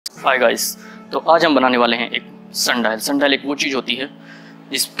Hi guys, तो आज हम बनाने वाले हैं एक सनडायल। सनडायल एक वो चीज़ होती है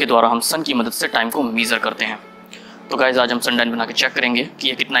जिसके द्वारा हम सन की मदद से टाइम को मेज़र करते हैं। तो गाइस आज हम सनडायल बना के चेक करेंगे कि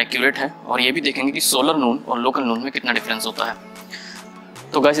ये कितना एक्यूरेट है और ये भी देखेंगे कि सोलर नून और लोकल नून में कितना डिफरेंस होता है।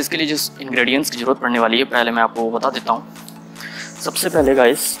 तो गाइस इसके लिए जिस इंग्रेडिएंट्स की ज़रूरत पड़ने वाली है पहले मैं आपको बता देता हूँ। सबसे पहले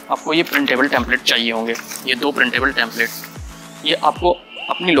गाइस आपको ये प्रिंटेबल टेम्पलेट चाहिए होंगे। ये 2 प्रिंटेबल टेम्पलेट, ये आपको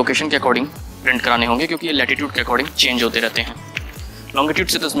अपनी लोकेशन के अकॉर्डिंग प्रिंट कराने होंगे क्योंकि ये लैटिट्यूड के अकॉर्डिंग चेंज होते रहते हैं। लॉन्गिट्यूड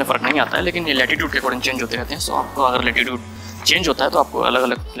से तो इसमें फ़र्क नहीं आता है, लेकिन ये लैटिट्यूड के अकॉर्डिंग चेंज होते रहते हैं। सो आपको अगर लैटिट्यूड चेंज होता है तो आपको अलग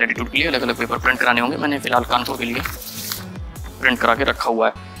अलग लैटिट्यूड के लिए अलग अलग पेपर प्रिंट कराने होंगे। मैंने फ़िलहाल कानपुर के लिए प्रिंट करा के रखा हुआ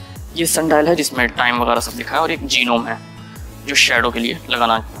है। ये सनडायल है जिसमें टाइम वगैरह सब लिखा है, और एक जीनोम है जो शेडो के लिए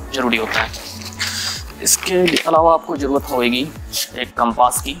लगाना ज़रूरी होता है। इसके अलावा आपको ज़रूरत होगी एक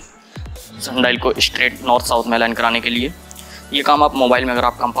कंपास की, सनडायल को स्ट्रेट नॉर्थ साउथ में अलाइन कराने के लिए। ये काम आप मोबाइल में अगर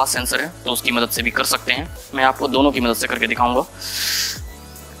आप कंपास सेंसर है तो उसकी मदद से भी कर सकते हैं। मैं आपको दोनों की मदद से करके दिखाऊंगा।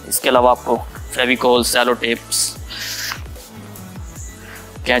 इसके अलावा आपको फेविकोल, सैलो टेप्स,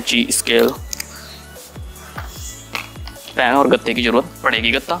 कैंची, स्केल, पेन और गत्ते की ज़रूरत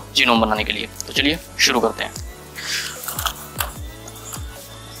पड़ेगी, गत्ता जीनोम बनाने के लिए। तो चलिए शुरू करते हैं।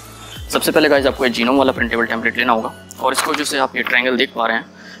 सबसे पहले गाइस आपको ये जीनोम वाला प्रिंटेबल टेम्पलेट लेना होगा और इसको जैसे आप ये ट्रायंगल देख पा रहे हैं,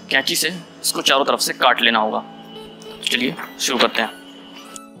 कैंची से इसको चारों तरफ से काट लेना होगा। चलिए शुरू करते हैं।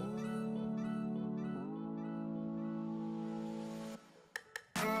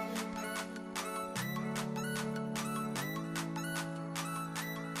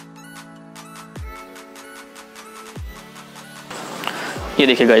 ये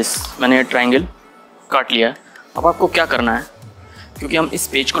देखिए गाइस, मैंने ट्रायंगल काट लिया है। अब आपको क्या करना है, क्योंकि हम इस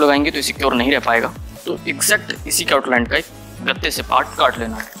पेज को लगाएंगे तो ये सिक्योर नहीं रह पाएगा, तो एग्जैक्ट इसी के आउटलाइन का एक गत्ते से पार्ट काट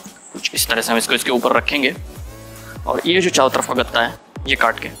लेना है। कुछ इस तरह से हम इसको इसके ऊपर रखेंगे और ये जो चारों तरफ का गत्ता है ये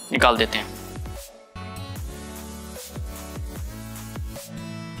काट के निकाल देते हैं।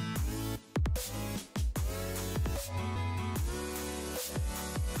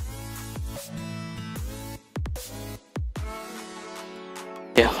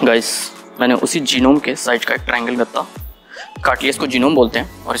 गाइस मैंने उसी जीनोम के साइज का एक ट्रायंगल गत्ता काट लिया। इसको जीनोम बोलते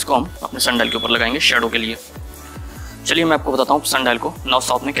हैं और इसको हम अपने सनडायल के ऊपर लगाएंगे शेडो के लिए। चलिए मैं आपको बताता हूँ सनडायल को नॉर्थ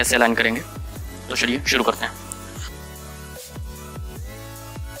साउथ में कैसे अलाइन करेंगे। तो चलिए शुरू करते हैं।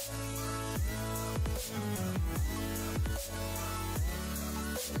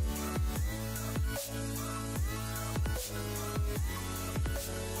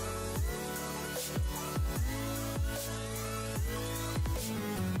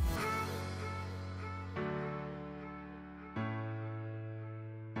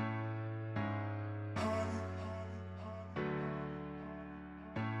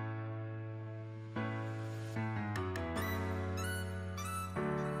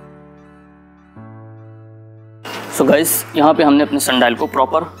 सो गाइस यहाँ पे हमने अपने सनडायल को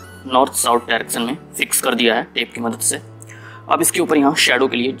प्रॉपर नॉर्थ साउथ डायरेक्शन में फिक्स कर दिया है टेप की मदद से। अब इसके ऊपर यहाँ शेडो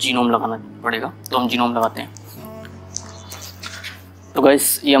के लिए जीनोम लगाना पड़ेगा, तो हम जीनोम लगाते हैं। तो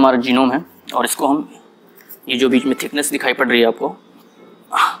गाइस ये हमारा जीनोम है और इसको हम ये जो बीच में थिकनेस दिखाई पड़ रही है आपको,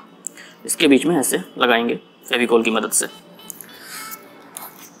 इसके बीच में ऐसे लगाएंगे फेविकोल की मदद से।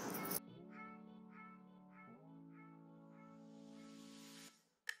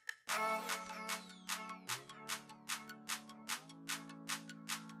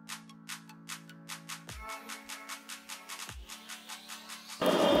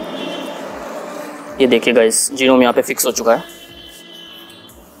 ये देखिए गाइस जीनोम यहाँ पे फिक्स हो चुका है।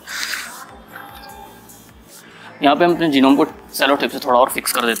 यहाँ पे हम अपने जीनोम को सेलो टेप से थोड़ा और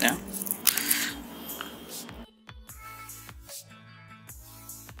फिक्स कर देते हैं।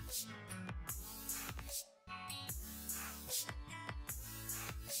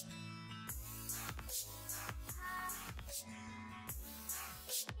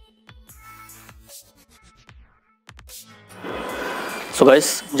 सो गाइस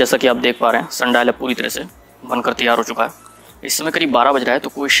जैसा कि आप देख पा रहे हैं सनडायल अब पूरी तरह से बनकर तैयार हो चुका है। इस समय करीब 12 बज रहा है, तो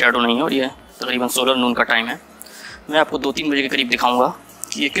कोई शेडो नहीं है और ये तकरीबन सोलर नून का टाइम है। मैं आपको 2-3 बजे के करीब दिखाऊंगा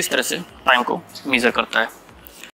कि ये किस तरह से टाइम को मेज़र करता है।